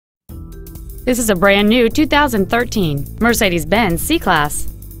This is a brand new 2013 Mercedes-Benz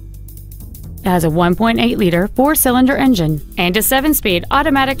C-Class. It has a 1.8-liter four-cylinder engine and a 7-speed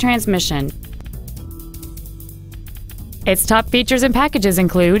automatic transmission. Its top features and packages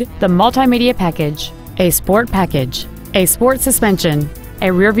include the multimedia package, a sport package, a sport suspension,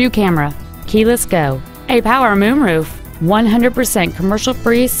 a rear-view camera, keyless go, a power moonroof, 100%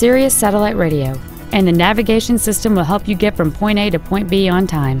 commercial-free Sirius satellite radio, and the navigation system will help you get from point A to point B on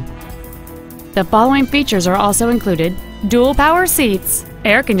time. The following features are also included: dual power seats,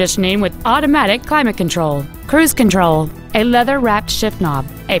 air conditioning with automatic climate control, cruise control, a leather-wrapped shift knob,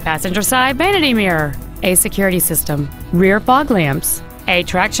 a passenger side vanity mirror, a security system, rear fog lamps, a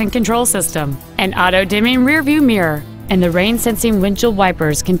traction control system, an auto-dimming rear-view mirror, and the rain-sensing windshield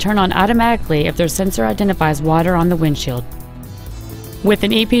wipers can turn on automatically if their sensor identifies water on the windshield. With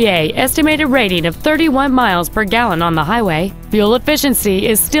an EPA estimated rating of 31 miles per gallon on the highway, fuel efficiency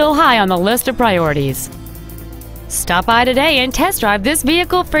is still high on the list of priorities. Stop by today and test drive this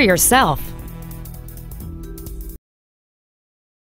vehicle for yourself.